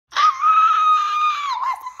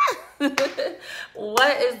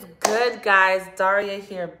What is good, guys? Daria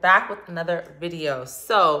here, back with another video.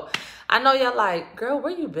 So I know y'all like, girl,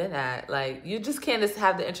 where you been at? Like, you just can't just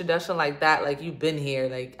have the introduction like that, like you've been here.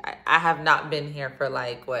 Like, I have not been here for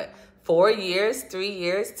like, what, 4 years, 3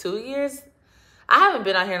 years, 2 years? I haven't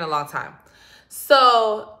been out here in a long time.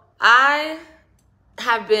 So I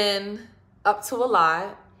have been up to a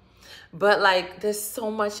lot. But like, there's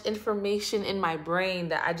so much information in my brain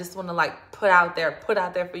that I just want to like put out there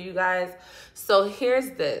for you guys. So here's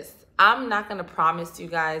this. I'm not going to promise you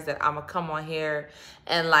guys that I'm going to come on here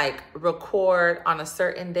and like record on a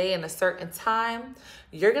certain day and a certain time.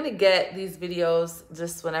 You're going to get these videos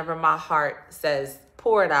just whenever my heart says,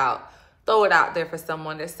 pour it out. Throw it out there for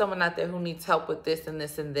someone. There's someone out there who needs help with this and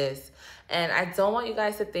this and this. And I don't want you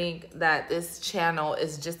guys to think that this channel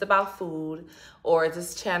is just about food or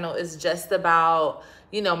this channel is just about,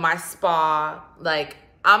 you know, my spa. Like,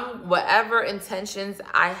 whatever intentions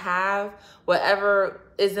I have, whatever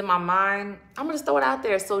is in my mind, I'm going to throw it out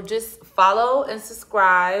there. So just follow and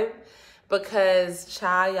subscribe because,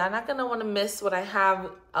 child, y'all not going to want to miss what I have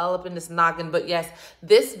all up in this noggin. But yes,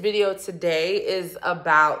 this video today is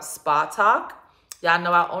about spa talk. Y'all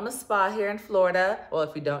know I own a spa here in Florida. Well,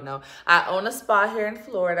 if you don't know, I own a spa here in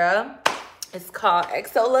Florida. It's called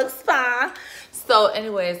XO Spa. So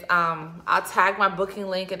anyways, I'll tag my booking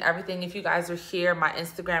link and everything if you guys are here, my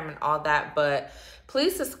Instagram and all that. But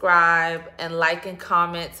please subscribe and like and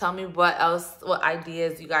comment. Tell me what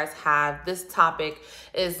ideas you guys have. This topic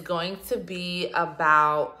is going to be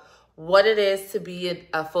about what it is to be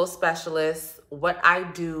a full specialist, what I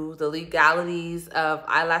do, the legalities of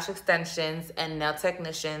eyelash extensions and nail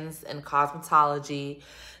technicians and cosmetology,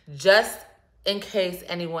 just in case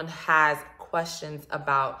anyone has questions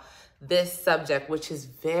about this subject, which is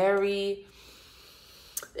it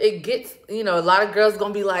gets, you know, a lot of girls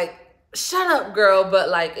gonna be like, shut up, girl. But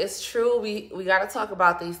like, it's true. We got to talk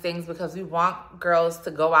about these things because we want girls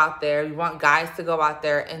to go out there. We want guys to go out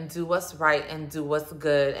there and do what's right and do what's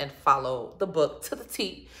good and follow the book to the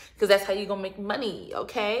T, because that's how you're going to make money.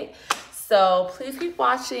 Okay. So please keep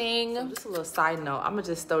watching. So just a little side note. I'm going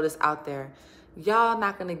to just throw this out there. Y'all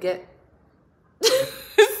not going to get,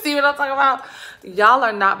 see what I'm talking about? Y'all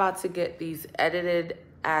are not about to get these edited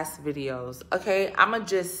ass videos. Okay. I'm going to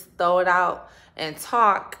just throw it out and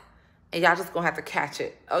talk. And y'all just gonna have to catch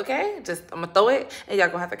it, okay? I'm gonna throw it and y'all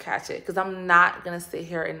gonna have to catch it because I'm not gonna sit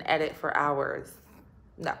here and edit for hours.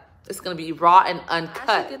 No, it's gonna be raw and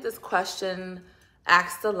uncut. I get this question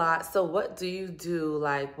asked a lot. So what do you do?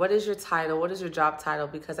 Like, what is your title? What is your job title?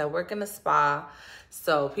 Because I work in a spa.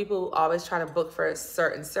 So people always try to book for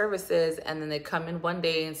certain services and then they come in one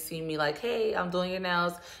day and see me like, hey, I'm doing your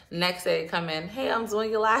nails. Next day they come in, hey, I'm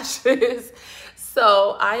doing your lashes.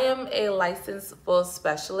 So I am a licensed full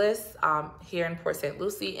specialist here in Port St.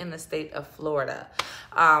 Lucie in the state of Florida.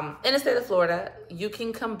 In the state of Florida, you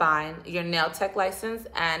can combine your nail tech license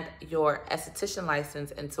and your esthetician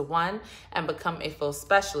license into one and become a full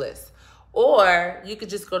specialist. Or you could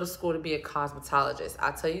just go to school to be a cosmetologist.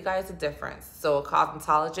 I'll tell you guys the difference. So a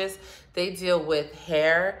cosmetologist, they deal with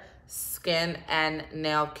hair, skin, and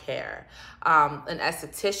nail care. An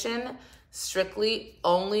esthetician strictly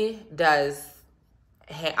only does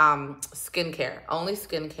skincare, only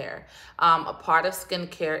skincare. A part of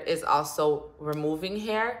skincare is also removing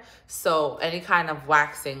hair. So any kind of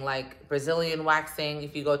waxing, like Brazilian waxing,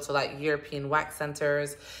 if you go to like European wax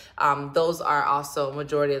centers, those are also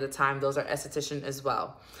majority of the time, those are esthetician as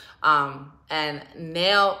well. And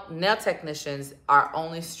nail technicians are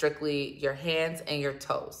only strictly your hands and your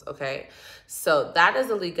toes. Okay. So that is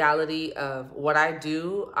the legality of what I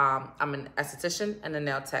do. I'm an esthetician and a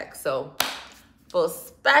nail tech. So full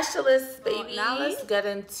specialist, baby. Now let's get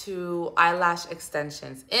into eyelash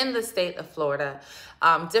extensions in the state of Florida.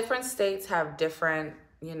 Different states have different,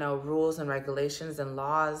 you know, rules and regulations and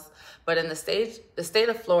laws. But in the state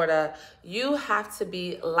of Florida, you have to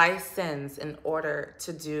be licensed in order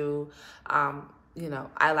to do, you know,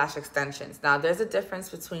 eyelash extensions. Now, there's a difference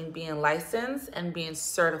between being licensed and being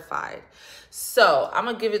certified. So I'm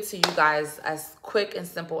going to give it to you guys as quick and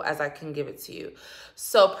simple as I can give it to you.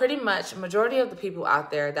 So pretty much majority of the people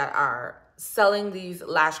out there that are selling these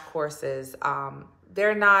lash courses,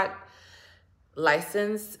 they're not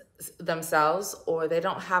licensed themselves, or they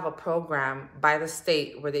don't have a program by the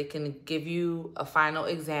state where they can give you a final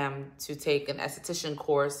exam to take an esthetician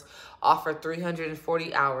course, offer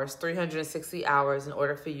 340 hours, 360 hours in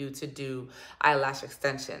order for you to do eyelash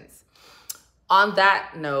extensions. On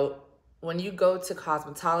that note, when you go to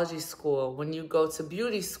cosmetology school, when you go to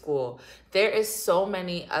beauty school, there is so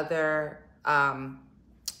many other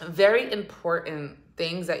very important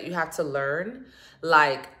things that you have to learn,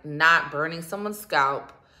 like not burning someone's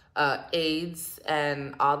scalp, AIDS,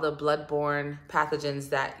 and all the bloodborne pathogens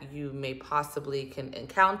that you may possibly can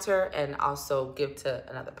encounter and also give to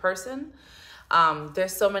another person.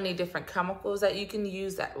 There's so many different chemicals that you can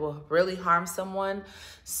use that will really harm someone.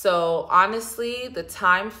 So honestly, the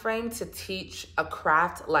time frame to teach a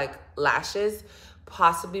craft like lashes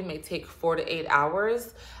possibly may take 4 to 8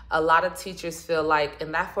 hours. A lot of teachers feel like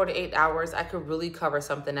in that 4 to 8 hours, I could really cover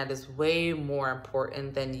something that is way more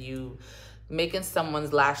important than you making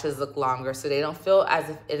someone's lashes look longer, so they don't feel as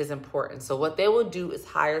if it is important. So what they will do is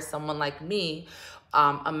hire someone like me,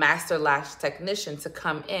 a master lash technician, to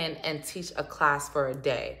come in and teach a class for a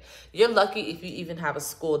day. You're lucky if you even have a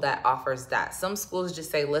school that offers that. Some schools just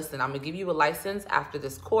say, listen, I'm gonna give you a license after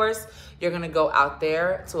this course. You're gonna go out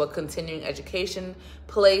there to a continuing education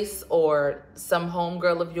place or some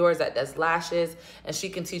homegirl of yours that does lashes, and she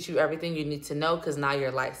can teach you everything you need to know because now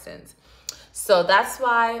you're licensed. So that's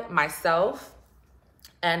why myself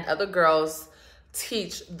and other girls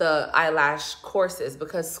teach the eyelash courses,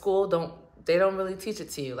 because school they don't really teach it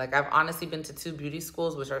to you. Like, I've honestly been to 2 beauty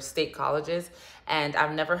schools, which are state colleges, and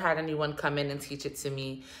I've never had anyone come in and teach it to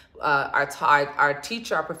me. Our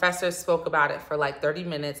teacher, our professor spoke about it for like 30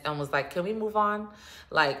 minutes and was like, can we move on?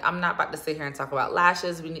 Like, I'm not about to sit here and talk about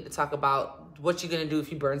lashes. We need to talk about what you're gonna do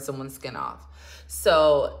if you burn someone's skin off.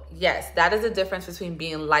 So yes, that is the difference between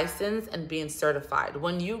being licensed and being certified.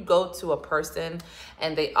 When you go to a person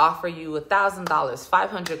and they offer you $1,000,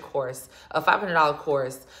 $500 course, a $500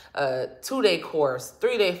 course, a 2-day course,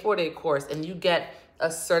 3-day, 4-day course, and you get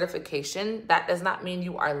a certification, that does not mean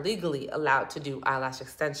you are legally allowed to do eyelash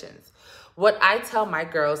extensions. What I tell my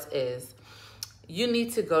girls is, you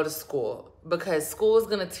need to go to school, because school is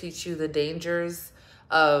gonna teach you the dangers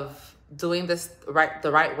of doing this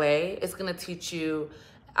the right way. It's gonna teach you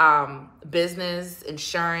business,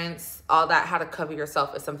 insurance, all that, how to cover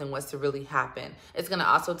yourself if something was to really happen. It's gonna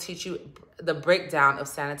also teach you the breakdown of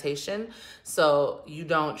sanitation, so you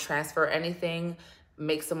don't transfer anything,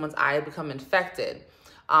 make someone's eye become infected.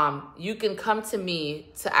 You can come to me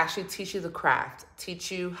to actually teach you the craft,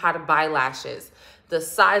 teach you how to buy lashes, the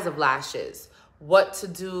size of lashes, what to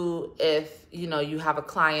do if, you know, you have a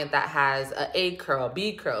client that has an A curl,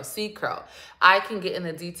 B curl, C curl. I can get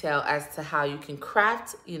into detail as to how you can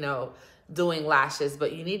craft, you know, doing lashes,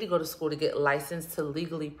 but you need to go to school to get licensed to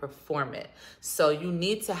legally perform it. So you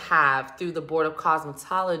need to have, through the Board of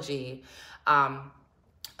Cosmetology,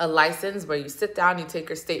 a license where you sit down, you take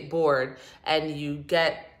your state board, and you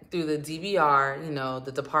get through the DBR, you know,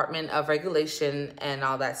 the Department of Regulation and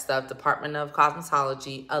all that stuff, Department of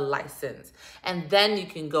Cosmetology, a license. And then you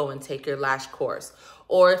can go and take your lash course.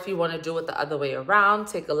 Or if you want to do it the other way around,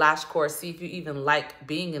 take a lash course, see if you even like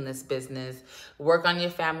being in this business, work on your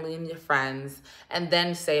family and your friends, and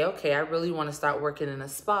then say, okay, I really want to start working in a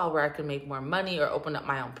spa where I can make more money or open up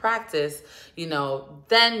my own practice, you know,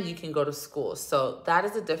 then you can go to school. So that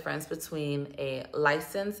is the difference between a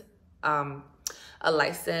licensed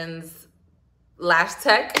lash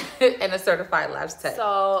tech and a certified lash tech.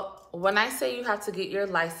 So when I say you have to get your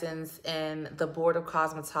license in the Board of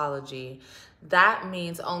Cosmetology, that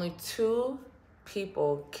means only 2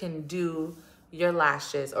 people can do your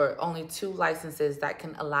lashes, or only 2 licenses that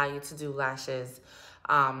can allow you to do lashes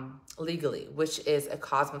legally, which is a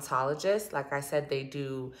cosmetologist. Like I said, they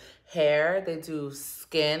do hair, they do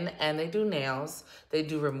skin, and they do nails. They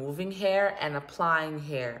do removing hair and applying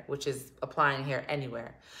hair, which is applying hair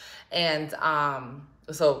anywhere. And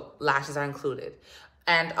so lashes are included.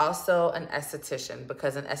 And also an esthetician,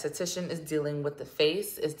 because an esthetician is dealing with the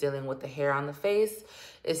face, is dealing with the hair on the face,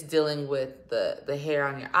 it's dealing with the hair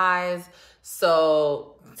on your eyes.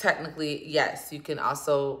 So technically, yes, you can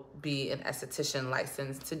also be an esthetician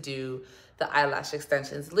licensed to do the eyelash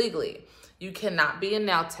extensions legally. You cannot be a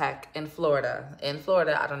nail tech in Florida. In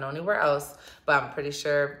Florida, I don't know anywhere else, but I'm pretty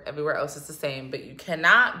sure everywhere else is the same. But you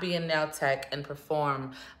cannot be a nail tech and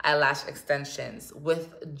perform eyelash extensions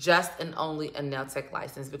with just and only a nail tech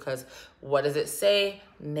license, because what does it say?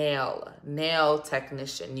 Nail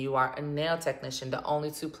technician. You are a nail technician. The only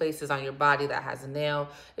 2 places on your body that has a nail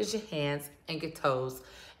is your hands and your toes,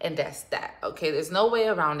 and that's that. Okay, there's no way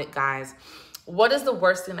around it, guys. What is the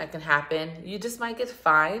worst thing that can happen? You just might get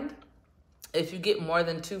fined. If you get more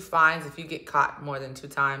than 2 fines, if you get caught more than 2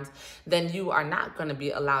 times, then you are not going to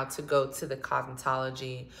be allowed to go to the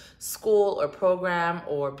cosmetology school or program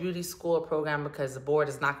or beauty school or program, because the board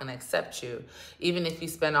is not going to accept you. Even if you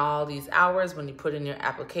spend all these hours, when you put in your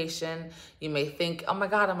application, you may think, oh my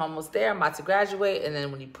God, I'm almost there, I'm about to graduate. And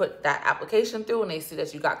then when you put that application through and they see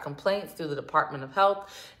that you got complaints through the Department of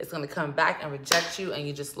Health, it's going to come back and reject you, and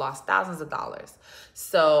you just lost thousands of dollars.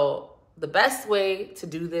 So the best way to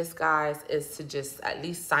do this, guys, is to just at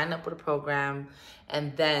least sign up with a program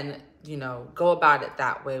and then, you know, go about it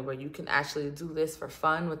that way, where you can actually do this for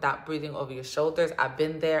fun without breathing over your shoulders. I've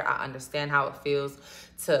been there. I understand how it feels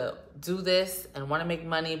to do this and want to make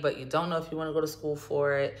money, but you don't know if you want to go to school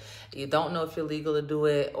for it. You don't know if you're legal to do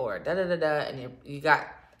it, or da-da-da-da, and you got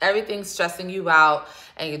everything's stressing you out,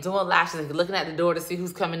 and you're doing lashes and you're looking at the door to see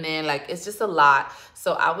who's coming in. Like, it's just a lot.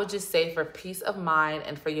 So I would just say, for peace of mind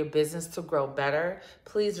and for your business to grow better,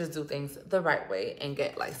 please just do things the right way and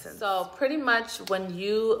get licensed. So pretty much when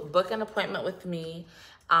you book an appointment with me,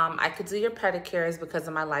 I could do your pedicures because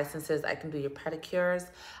of my licenses. I can do your pedicures.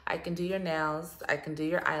 I can do your nails. I can do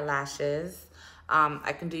your eyelashes.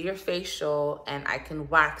 I can do your facial, and I can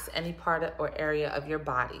wax any part or area of your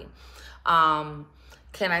body.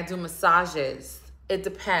 Can I do massages? It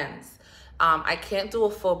depends. I can't do a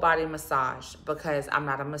full body massage because I'm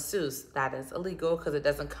not a masseuse. That is illegal because it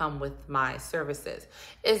doesn't come with my services.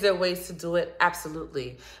 Is there ways to do it?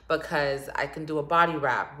 Absolutely. Because I can do a body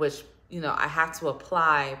wrap, which, you know, I have to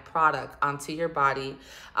apply product onto your body.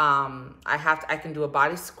 I can do a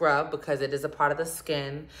body scrub because it is a part of the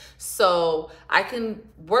skin. So I can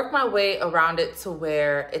work my way around it to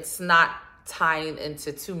where it's not tying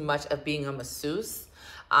into too much of being a masseuse.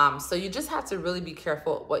 So you just have to really be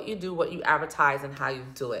careful what you do, what you advertise, and how you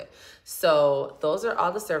do it. So those are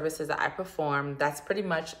all the services that I perform. That's pretty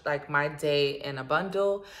much like my day in a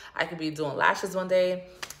bundle. I could be doing lashes one day.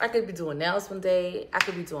 I could be doing nails one day. I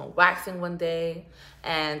could be doing waxing one day.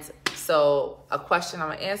 And so a question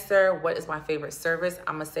I'm gonna answer, what is my favorite service?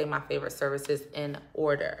 I'm gonna say my favorite services in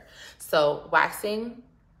order. So waxing,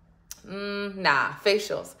 nah,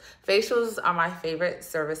 facials. Facials are my favorite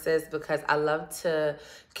services because I love to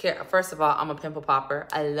care. First of all, I'm a pimple popper.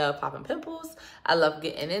 I love popping pimples. I love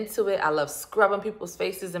getting into it. I love scrubbing people's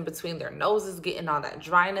faces in between their noses, getting all that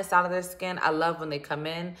dryness out of their skin. I love when they come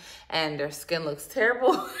in and their skin looks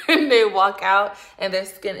terrible and they walk out and their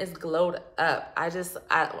skin is glowed up.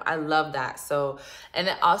 I love that. So, and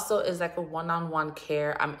it also is like a one-on-one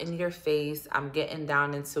care. I'm in your face. I'm getting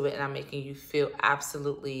down into it, and I'm making you feel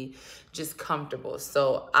absolutely just comfortable.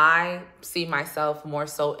 So I see myself more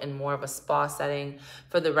so in more of a spa setting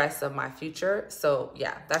for the rest of my future. So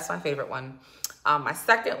yeah, that's my favorite one. My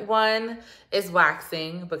second one is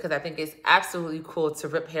waxing because I think it's absolutely cool to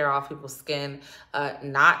rip hair off people's skin.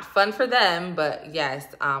 Not fun for them, but yes,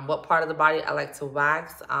 what part of the body I like to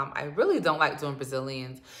wax. I really don't like doing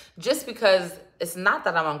Brazilians just because it's not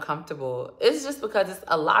that I'm uncomfortable. It's just because it's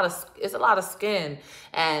a lot of skin,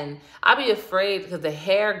 and I'd be afraid because the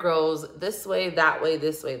hair grows this way, that way,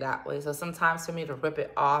 this way, that way. So sometimes for me to rip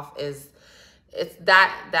it off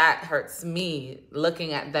that hurts me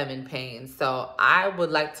looking at them in pain. So I would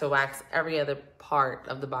like to wax every other part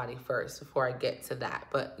of the body first before I get to that.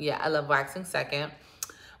 But yeah, I love waxing second.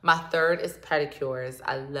 My third is pedicures.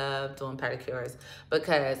 I love doing pedicures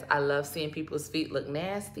because I love seeing people's feet look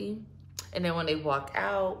nasty. And then when they walk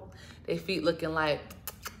out, their feet looking like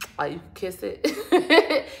you can kiss it.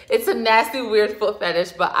 It's a nasty, weird foot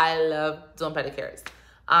fetish, but I love doing pedicures.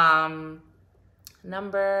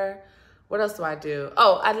 What else do I do?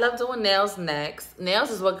 Oh, I love doing nails next.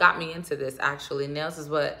 Nails is what got me into this, actually. Nails is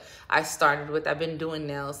what I started with. I've been doing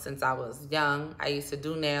nails since I was young. I used to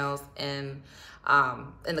do nails in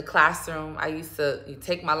the classroom. I used to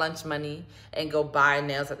take my lunch money and go buy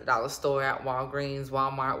nails at the dollar store, at Walgreens,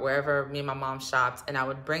 Walmart, wherever me and my mom shopped. And I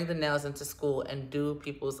would bring the nails into school and do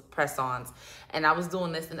people's press-ons. And I was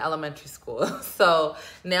doing this in elementary school. So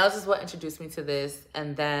nails is what introduced me to this.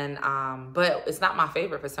 And then, but it's not my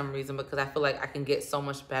favorite for some reason because I feel like I can get so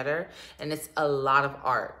much better. And it's a lot of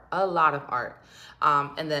art,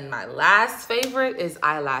 and then my last favorite is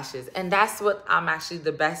eyelashes. And that's what I'm actually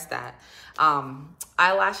the best at.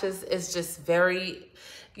 Eyelashes is just very,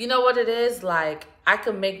 you know what it is? Like, I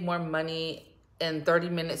could make more money in 30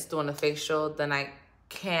 minutes doing a facial than I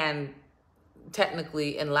can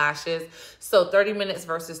technically in lashes. So 30 minutes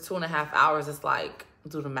versus 2.5 hours is like,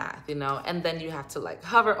 do the math, you know? And then you have to like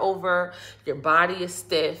hover over, your body is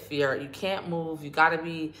stiff, you can't move, you gotta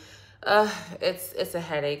be, it's a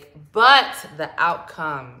headache. But the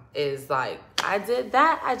outcome is like, I did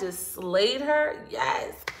that, I just slayed her,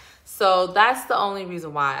 yes. So that's the only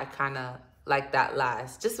reason why I kind of like that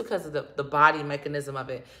lash, just because of the body mechanism of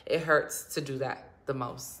it. It hurts to do that the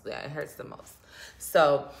most. Yeah, it hurts the most.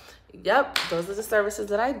 So yep, those are the services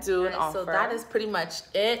that I do and offer. So that is pretty much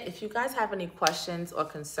it. If you guys have any questions or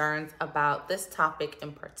concerns about this topic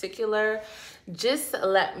in particular, just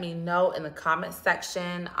let me know in the comment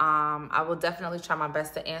section. I will definitely try my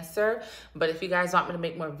best to answer. But if you guys want me to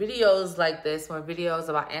make more videos like this, more videos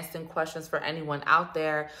about answering questions for anyone out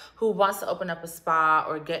there who wants to open up a spa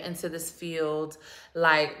or get into this field,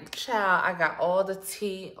 like, child, I got all the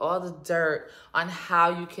tea, all the dirt on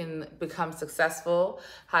how you can become successful,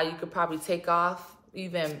 how you could probably take off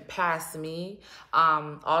even past me,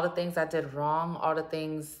 all the things I did wrong, all the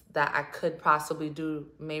things that I could possibly do,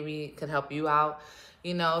 maybe could help you out,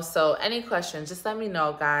 you know. So any questions, just let me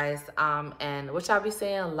know, guys. And which I'll be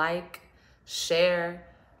saying, like, share,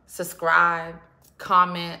 subscribe,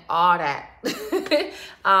 comment, all that.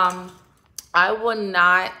 I will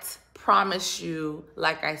not promise you,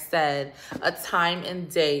 like I said, a time and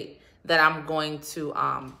date that I'm going to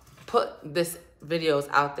put this videos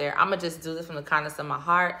out there. I'm gonna just do this from the kindness of my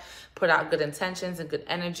heart, put out good intentions and good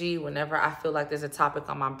energy. Whenever I feel like there's a topic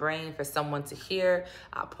on my brain for someone to hear,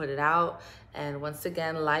 I'll put it out. And once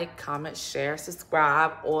again, like, comment, share,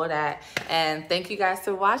 subscribe, all that. And thank you guys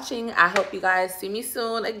for watching. I hope you guys see me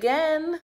soon again.